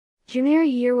Junior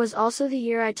year was also the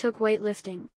year I took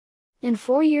weightlifting. In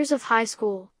 4 years of high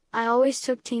school, I always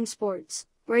took team sports,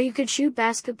 where you could shoot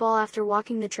basketball after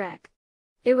walking the track.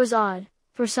 It was odd.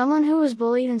 For someone who was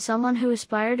bullied and someone who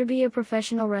aspired to be a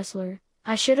professional wrestler,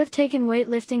 I should have taken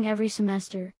weightlifting every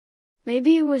semester.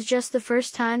 Maybe it was just the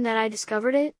first time that I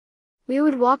discovered it. We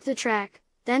would walk the track,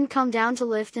 then come down to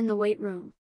lift in the weight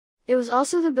room. It was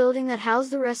also the building that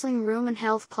housed the wrestling room and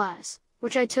health class,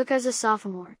 which I took as a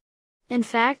sophomore. In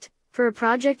fact, for a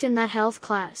project in that health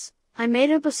class, I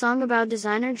made up a song about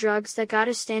designer drugs that got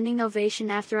a standing ovation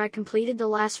after I completed the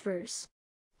last verse.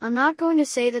 I'm not going to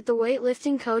say that the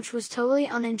weightlifting coach was totally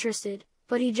uninterested,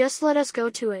 but he just let us go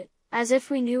to it, as if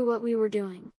we knew what we were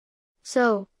doing.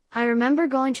 So, I remember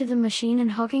going to the machine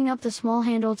and hooking up the small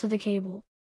handle to the cable.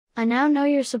 I now know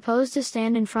you're supposed to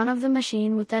stand in front of the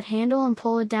machine with that handle and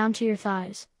pull it down to your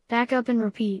thighs, back up and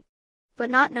repeat. But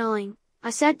not knowing, I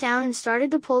sat down and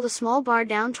started to pull the small bar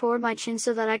down toward my chin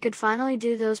so that I could finally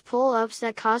do those pull-ups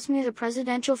that cost me the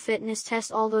presidential fitness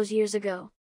test all those years ago.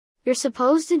 You're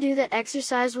supposed to do that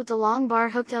exercise with the long bar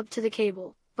hooked up to the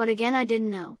cable, but again I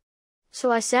didn't know.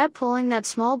 So I sat pulling that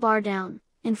small bar down,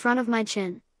 in front of my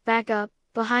chin, back up,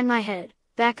 behind my head,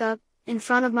 back up, in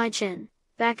front of my chin,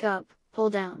 back up, pull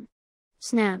down.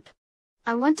 Snap.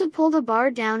 I went to pull the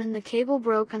bar down and the cable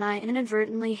broke and I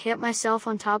inadvertently hit myself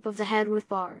on top of the head with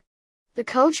bar. The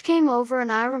coach came over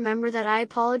and I remember that I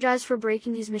apologized for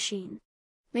breaking his machine.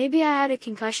 Maybe I had a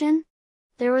concussion?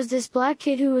 There was this black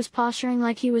kid who was posturing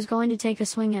like he was going to take a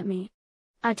swing at me.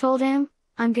 I told him,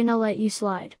 I'm gonna let you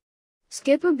slide.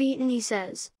 Skip a beat and he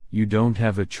says, You don't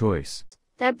have a choice.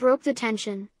 That broke the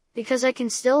tension, because I can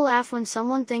still laugh when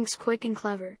someone thinks quick and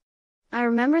clever. I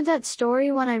remembered that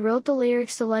story when I wrote the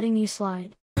lyrics to Letting You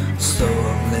Slide. So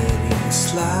I'm letting you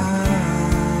slide.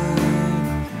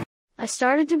 I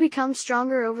started to become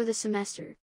stronger over the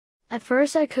semester. At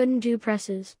first I couldn't do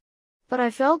presses. But I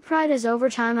felt pride as over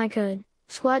time I could.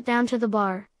 Squat down to the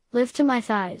bar, lift to my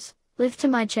thighs, lift to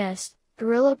my chest,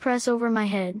 gorilla press over my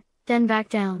head, then back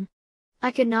down.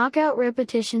 I could knock out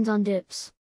repetitions on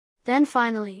dips. Then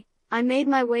finally, I made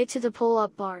my way to the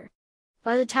pull-up bar.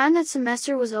 By the time that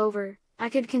semester was over, I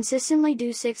could consistently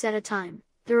do 6 at a time,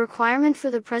 the requirement for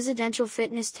the presidential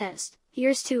fitness test,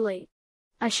 years too late.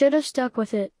 I should have stuck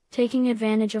with it, taking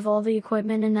advantage of all the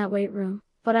equipment in that weight room,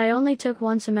 but I only took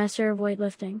 1 semester of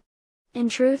weightlifting. In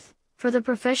truth, for the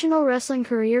professional wrestling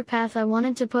career path I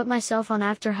wanted to put myself on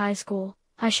after high school,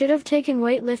 I should have taken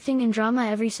weightlifting and drama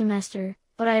every semester,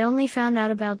 but I only found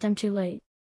out about them too late.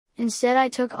 Instead I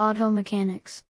took auto mechanics.